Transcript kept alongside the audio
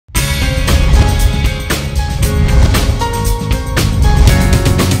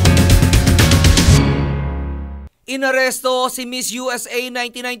Inaresto si Miss USA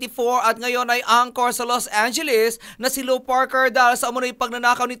 1994 at ngayon ay angkor sa Los Angeles na si Lou Parker dahil sa umano'y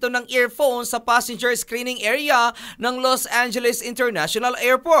pagnanakaw nito ng earphones sa passenger screening area ng Los Angeles International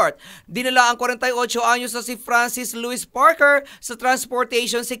Airport. Dinala ang 48 anyos na si Francis Louis Parker sa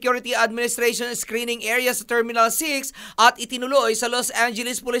Transportation Security Administration screening area sa Terminal 6 at itinuloy sa Los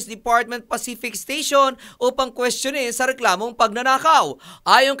Angeles Police Department Pacific Station upang questionin sa reklamong pagnanakaw.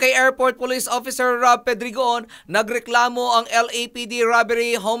 Ayon kay Airport Police Officer Rob Pedrigon, nagreklamo ang LAPD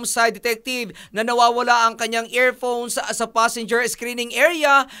robbery homicide detective na nawawala ang kanyang earphones sa passenger screening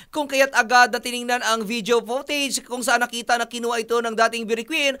area, kung kaya't agad na tiningnan ang video footage kung saan nakita na kinuha ito ng dating beauty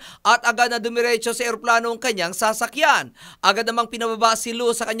queen at agad na dumiretso sa eroplanong kanyang sasakyan. Agad namang pinababa si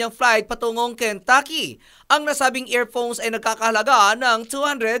Lou sa kanyang flight patungong Kentucky. Ang nasabing earphones ay nagkakahalaga ng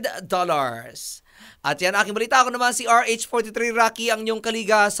 $200. At yan aking balita. Ako naman si RH43 Rocky, ang inyong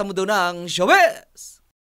kaliga sa mundo ng showbiz.